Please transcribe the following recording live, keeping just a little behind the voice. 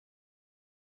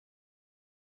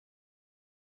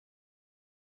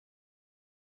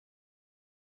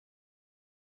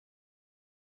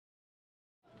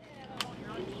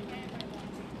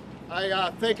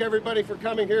I thank everybody for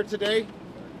coming here today.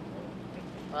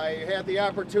 I had the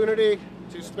opportunity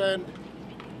to spend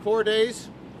 4 days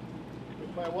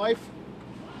with my wife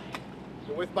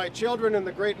and with my children in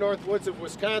the great north woods of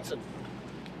Wisconsin.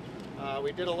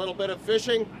 We did a little bit of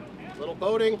fishing, a little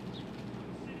boating,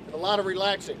 and a lot of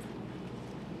relaxing.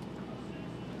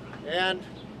 And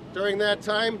during that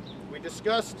time, we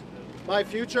discussed my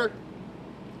future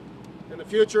and the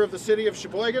future of the city of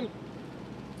Sheboygan.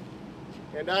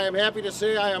 And I am happy to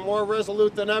say I am more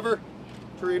resolute than ever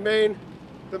to remain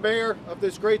the mayor of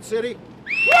this great city.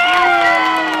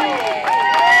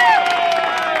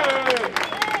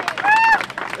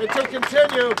 And to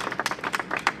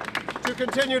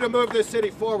continue to move this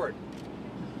city forward.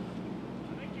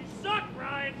 I think you suck,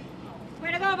 Brian.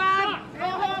 Way to go, Bob! Go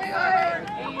home, Brian!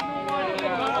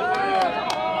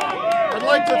 I would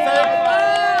like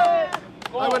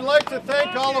to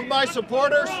thank all of my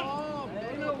supporters.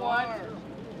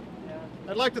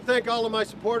 I'd like to thank all of my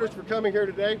supporters for coming here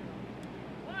today.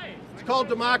 It's called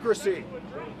democracy.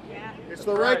 It's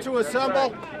the right to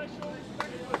assemble.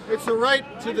 It's the right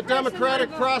to the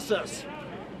democratic process.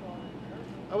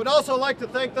 I would also like to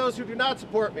thank those who do not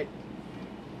support me,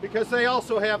 because they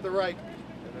also have the right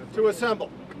to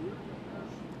assemble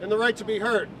and the right to be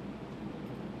heard.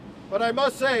 But I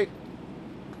must say,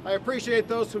 I appreciate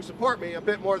those who support me a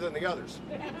bit more than the others.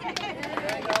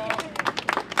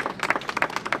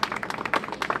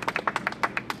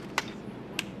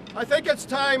 I think it's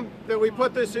time that we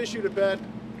put this issue to bed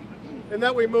and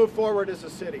that we move forward as a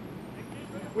city.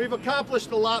 We've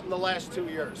accomplished a lot in the last 2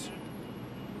 years.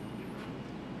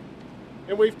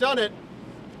 And we've done it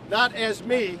not as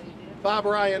me, Bob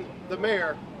Ryan, the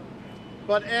mayor,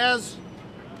 but as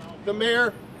the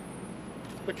mayor,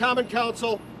 the Common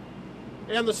Council,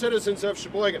 and the citizens of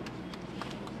Sheboygan.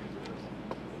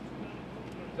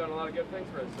 You've done a lot of good things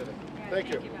for us today. Thank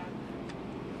you.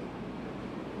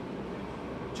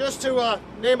 Just to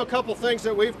name a couple things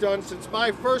that we've done since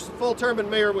my first full term in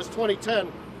mayor was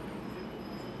 2010.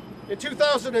 In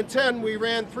 2010, we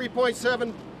ran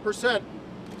 3.7%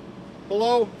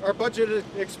 below our budgeted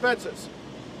expenses,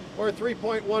 or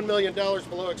 $3.1 million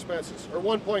below expenses, or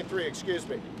 1.3, excuse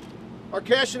me. Our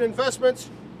cash and investments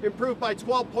improved by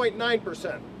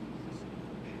 12.9%.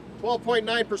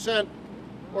 12.9%,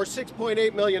 or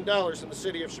 $6.8 million in the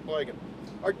city of Sheboygan.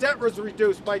 Our debt was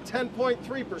reduced by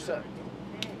 10.3%.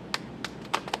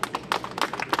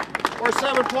 or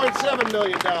 $7.7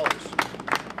 million.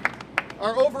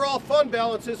 Our overall fund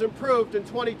balances improved in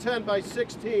 2010 by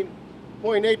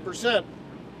 16.8%,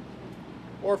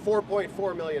 or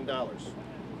 $4.4 million.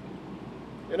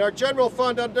 And our general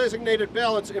fund undesignated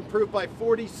balance improved by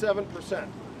 47%.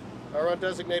 Our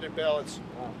undesignated balance,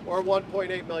 or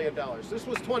 $1.8 million. This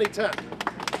was 2010,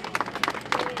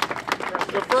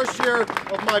 the first year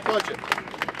of my budget.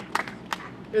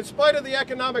 In spite of the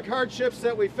economic hardships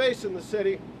that we face in the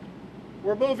city,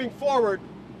 we're moving forward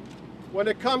when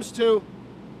it comes to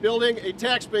building a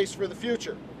tax base for the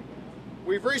future.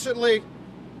 We've recently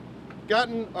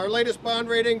gotten our latest bond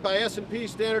rating by S&P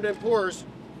Standard & Poor's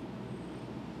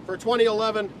for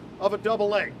 2011 of a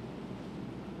AA.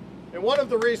 And one of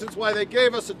the reasons why they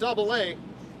gave us a AA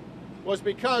was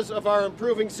because of our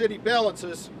improving city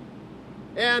balances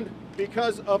and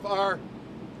because of our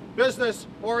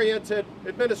business-oriented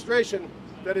administration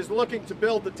that is looking to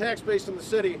build the tax base in the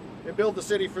city and build the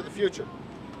city for the future.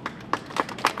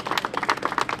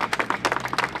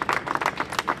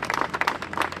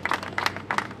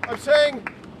 I'm saying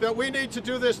that we need to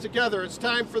do this together. It's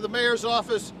time for the mayor's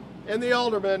office and the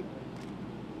aldermen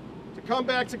to come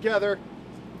back together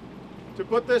to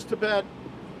put this to bed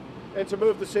and to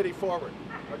move the city forward.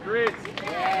 Agreed. Agreed.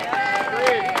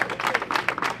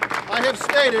 I have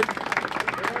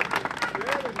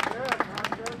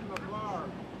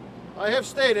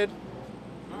stated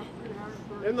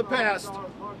in the past,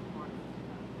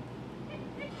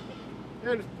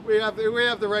 and we have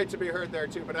the right to be heard there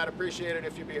too, but I'd appreciate it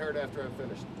if you be heard after I'm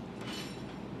finished.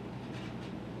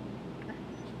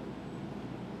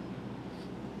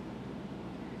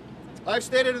 I've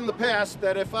stated in the past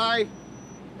that if I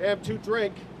am to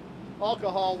drink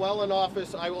alcohol while in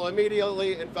office, I will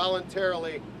immediately and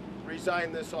voluntarily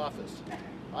resign this office.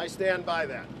 I stand by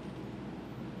that.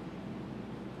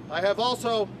 I have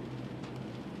also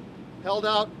held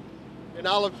out an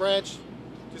olive branch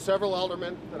to several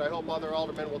aldermen, that I hope other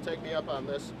aldermen will take me up on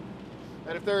this,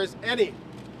 that if there is any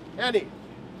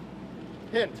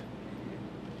hint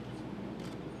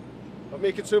of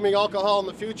me consuming alcohol in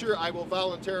the future, I will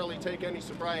voluntarily take any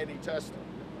sobriety test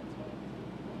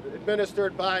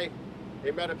administered by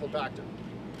a medical doctor.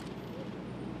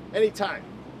 Anytime.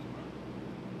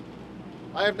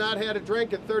 I have not had a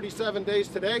drink in 37 days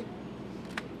today.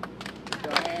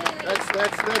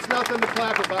 That's nothing to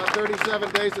clap about.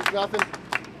 37 days is nothing.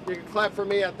 You can clap for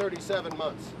me at 37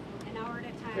 months. An hour at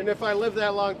a time. And if I live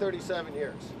that long, 37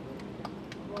 years.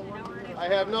 An hour at a time. I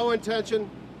have no intention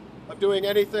of doing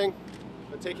anything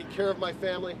but taking care of my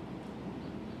family,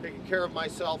 taking care of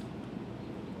myself,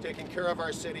 taking care of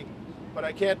our city. But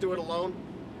I can't do it alone.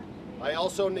 I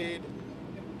also need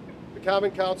the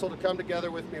Common Council to come together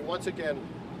with me once again.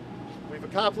 We've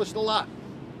accomplished a lot.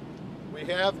 We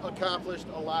have accomplished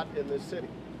a lot in this city.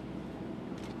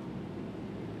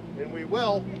 And we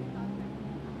will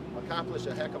accomplish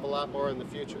a heck of a lot more in the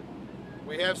future.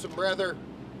 We have some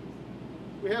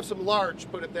large,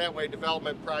 put it that way,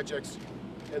 development projects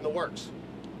in the works.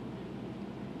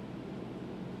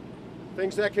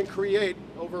 Things that can create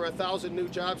over 1,000 new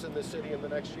jobs in this city in the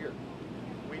next year.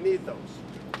 We need those.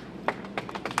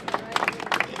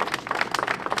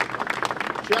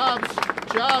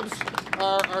 Jobs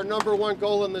are our number one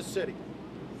goal in this city.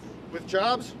 With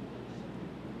jobs,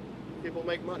 people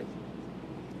make money.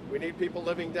 We need people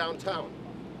living downtown.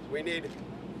 We need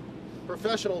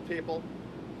professional people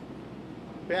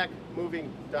back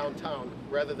moving downtown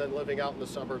rather than living out in the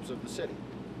suburbs of the city.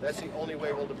 That's the only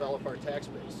way we'll develop our tax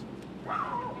base.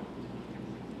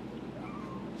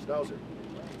 Schnauzer.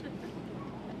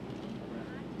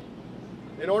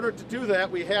 In order to do that,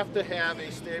 we have to have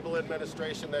a stable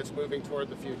administration that's moving toward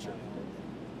the future.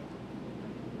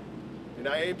 And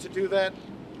I aim to do that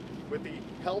with the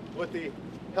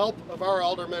help of our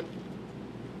aldermen,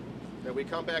 that we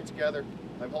come back together.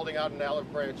 I'm holding out an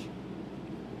olive branch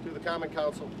to the Common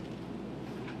Council,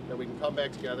 that we can come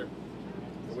back together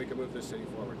and we can move this city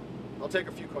forward. I'll take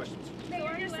a few questions.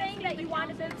 Mayor, you're saying that you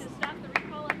wanted them to stop the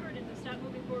recall effort and to stop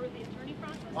moving forward with the attorney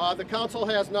process? The council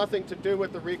has nothing to do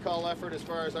with the recall effort as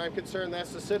far as I'm concerned.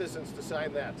 That's the citizens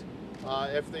decide that.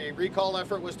 If the recall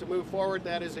effort was to move forward,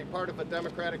 that is a part of a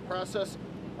democratic process.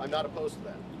 I'm not opposed to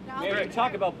that. Mayor, you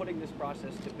talk about putting this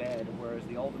process to bed, whereas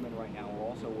the aldermen right now are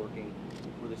also working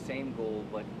for the same goal,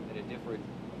 but at a different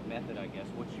method, I guess.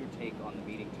 What's your take on the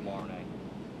meeting tomorrow night?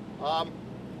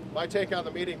 My take on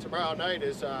the meeting tomorrow night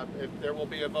is if there will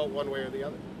be a vote one way or the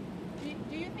other.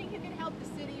 Do you think you can help the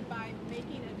city by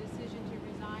making a decision to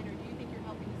resign, or do you think you're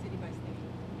helping the city by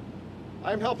staying?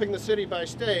 I'm helping the city by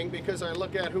staying because I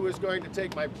look at who is going to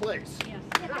take my place. Yes.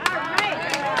 All right.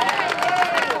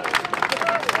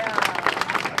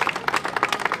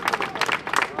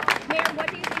 Mayor, what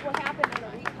do you think will happen in a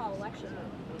recall election?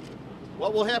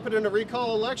 What will happen in a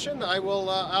recall election? I will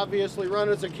obviously run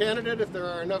as a candidate if there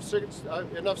are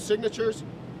enough signatures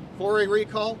for a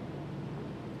recall.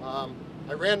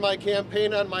 I ran my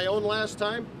campaign on my own last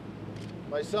time,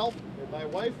 myself and my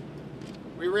wife.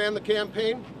 We ran the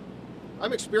campaign.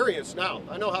 I'm experienced now.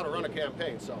 I know how to run a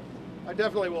campaign, so I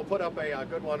definitely will put up a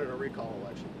good one in a recall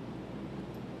election.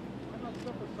 Why not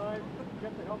step aside,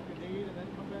 get the help you need, and then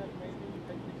come back maybe you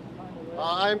take some time away?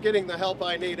 I'm getting the help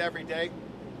I need every day.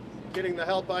 Getting the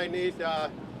help I need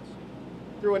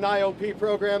through an IOP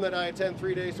program that I attend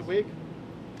 3 days a week.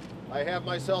 I have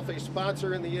myself a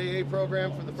sponsor in the AA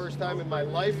program for the first time in my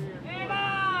life.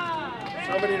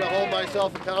 Somebody to hold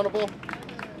myself accountable.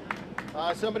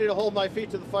 Somebody to hold my feet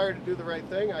to the fire to do the right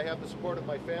thing. I have the support of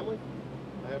my family.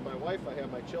 I have my wife. I have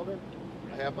my children.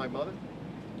 I have my mother.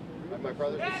 I have my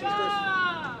brothers and sisters.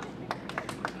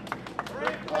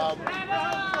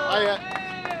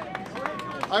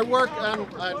 I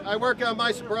work on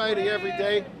my sobriety every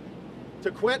day.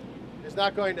 To quit is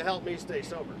not going to help me stay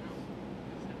sober.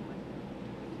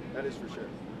 That is for sure.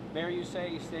 Mayor, you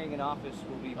say staying in office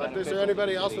will be beneficial. Is there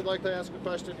anybody else who'd like to ask a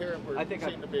question here? I think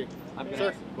I'm going to ask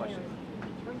the question. In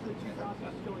terms of the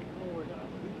process going forward,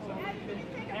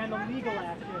 and the legal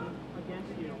action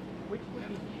against you, which would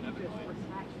be cheapest for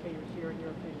taxpayers here in your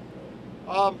opinion?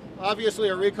 Obviously,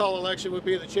 a recall election would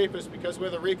be the cheapest because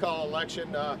with a recall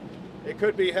election, it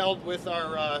could be held with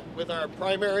our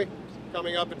primary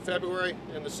coming up in February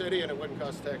in the city, and it wouldn't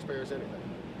cost taxpayers anything.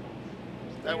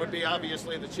 That would be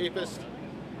obviously the cheapest,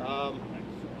 and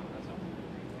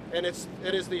it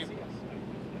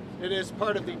is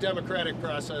part of the democratic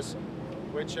process,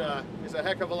 which is a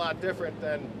heck of a lot different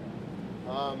than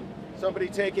somebody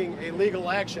taking a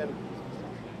legal action.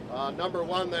 Number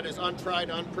one, that is untried,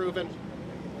 unproven.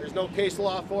 There's no case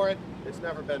law for it. It's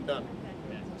never been done.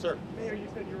 Sir. Mayor, you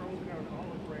said you're holding out an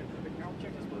olive branch for the council.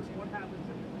 What happens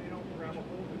if they don't grab a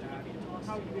hold of that?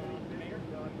 How are you going to get the mayor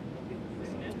done?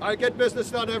 I get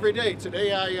business done every day.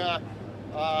 Today I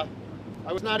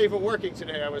was not even working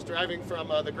today. I was driving from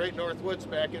the Great North Woods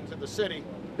back into the city,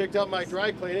 picked up my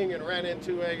dry cleaning and ran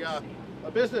into a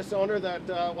business owner that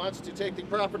wants to take the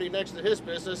property next to his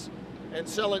business and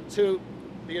sell it to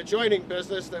the adjoining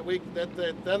business that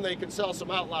then they can sell some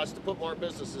outlots to put more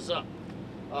businesses up.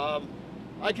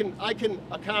 I can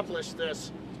accomplish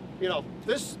this. You know,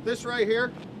 this right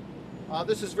here,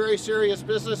 this is very serious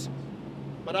business,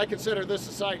 but I consider this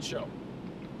a sideshow.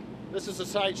 This is a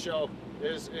sideshow,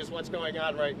 is what's going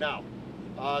on right now.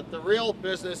 The real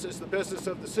business is the business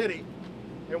of the city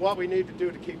and what we need to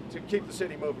do to keep the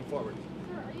city moving forward.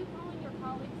 Sir, are you calling your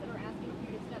colleagues that are asking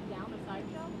for you to step down a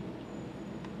sideshow?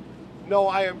 No,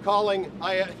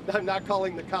 I'm not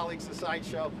calling the colleagues a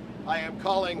sideshow. I am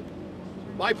calling,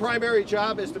 my primary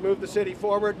job is to move the city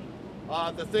forward.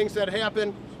 The things that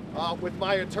happen with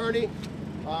my attorney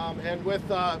and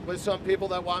with some people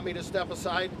that want me to step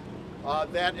aside,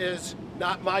 that is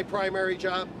not my primary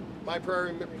job. My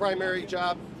primary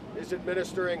job is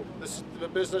administering the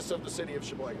business of the city of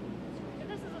Sheboygan. If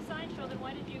this is a sideshow, then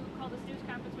why did you call this news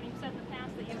conference when you said in the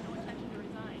past that you have no intention to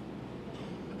resign?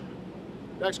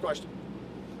 Next question.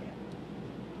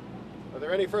 Are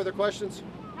there any further questions?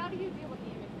 How do you deal with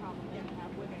the image problem that you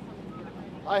have with some of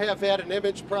your I have had an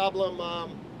image problem,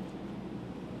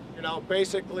 you know,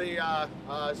 basically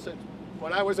since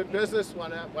when I was in business,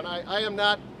 when I am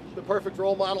not the perfect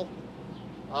role model.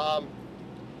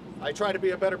 I try to be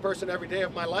a better person every day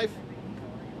of my life.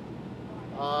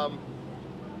 I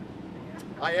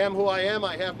am who I am.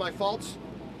 I have my faults,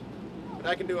 but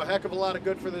I can do a heck of a lot of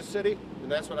good for this city,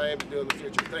 and that's what I aim to do in the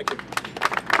future. Thank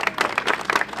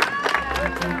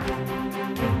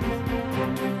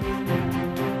you.